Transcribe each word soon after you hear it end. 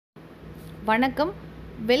வணக்கம்.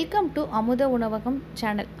 Welcome to அமுத உணவகம்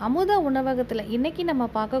சேனல். அமுத உணவகத்தில் இன்றைக்கி நம்ம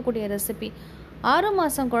பார்க்கக்கூடிய ரெசிபி 6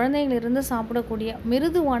 மாதம் குழந்தைங்களிருந்து சாப்பிடக்கூடிய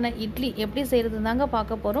மிருதுவான இட்லி எப்படி செய்கிறது தாங்க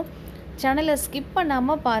பார்க்க போகிறோம். சேனலை ஸ்கிப்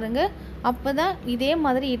பண்ணாமல் பாருங்கள். அப்போ தான் இதே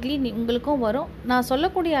மாதிரி இட்லி உங்களுக்கும் வரும். நான்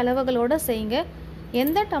சொல்லக்கூடிய அளவுகளோடு செய்யுங்க.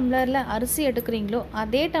 எந்த டம்ளரில் அரிசி எடுக்கிறீங்களோ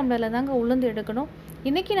அதே டம்ளரில் தாங்க உளுந்து எடுக்கணும்.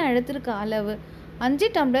 இன்றைக்கி நான் எடுத்திருக்க அளவு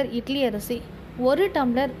 5 டம்ளர் இட்லி அரிசி, 1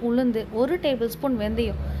 டம்ளர் உளுந்து, 1 டேபிள் ஸ்பூன்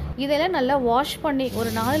வெந்தயம். இதெல்லாம் நல்லா வாஷ் பண்ணி ஒரு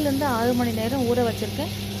 4லேருந்து 6 மணி நேரம் ஊற வச்சுருக்கேன்.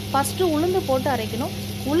 ஃபஸ்ட்டு உளுந்து போட்டு அரைக்கணும்.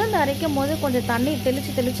 உளுந்து அரைக்கும் போது கொஞ்சம் தண்ணி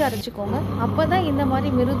தெளித்து அரைச்சிக்கோங்க. அப்போ தான் இந்த மாதிரி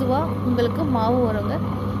மிருதுவாக உங்களுக்கு மாவு வருங்க.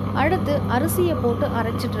 அடுத்து அரிசியை போட்டு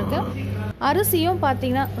அரைச்சிட்ருக்கேன். அரிசியும்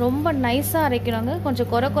பார்த்திங்கன்னா ரொம்ப நைஸாக அரைக்கணுங்க.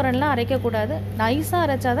 கொஞ்சம் குறைலாம் அரைக்கக்கூடாது. நைஸாக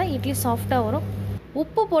அரைச்சா தான் இட்லி சாஃப்டாக வரும்.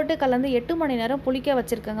 உப்பு போட்டு கலந்து 8 மணி நேரம் புளிக்க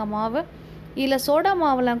வச்சுருக்கேங்க மாவு. இதில் சோடா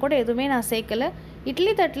மாவுலாம் கூட எதுவுமே நான் சேர்க்கலை.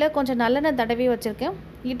 இட்லி தட்டில் கொஞ்சம் நல்லெண்ணெய் தடவி வச்சுருக்கேன்.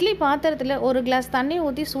 இட்லி பாத்திரத்தில் ஒரு கிளாஸ் தண்ணி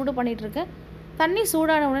ஊற்றி சூடு பண்ணிகிட்ருக்கேன். தண்ணி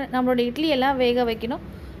சூடான உடனே நம்மளோட இட்லி எல்லாம் வேக வைக்கணும்.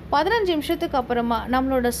 15 நிமிஷத்துக்கு அப்புறமா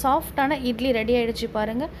நம்மளோட சாஃப்டான இட்லி ரெடி ஆகிடுச்சு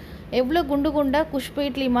பாருங்கள். எவ்வளோ குண்டு குண்டாக குஷ்பு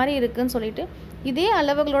இட்லி மாதிரி இருக்குதுன்னு சொல்லிட்டு இதே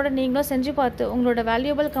அளவுகளோடு நீங்களும் செஞ்சு பார்த்து உங்களோட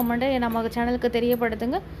வேல்யூபிள் கமெண்ட்டை நம்ம சேனலுக்கு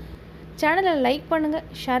தெரியப்படுத்துங்க. சேனலை லைக் பண்ணுங்கள்,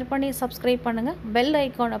 ஷேர் பண்ணி சப்ஸ்கிரைப் பண்ணுங்கள், பெல்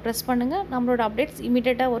ஐக்கானை ப்ரெஸ் பண்ணுங்கள். நம்மளோட அப்டேட்ஸ்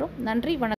இமீடியட்டாக வரும். நன்றி, வணக்கம்.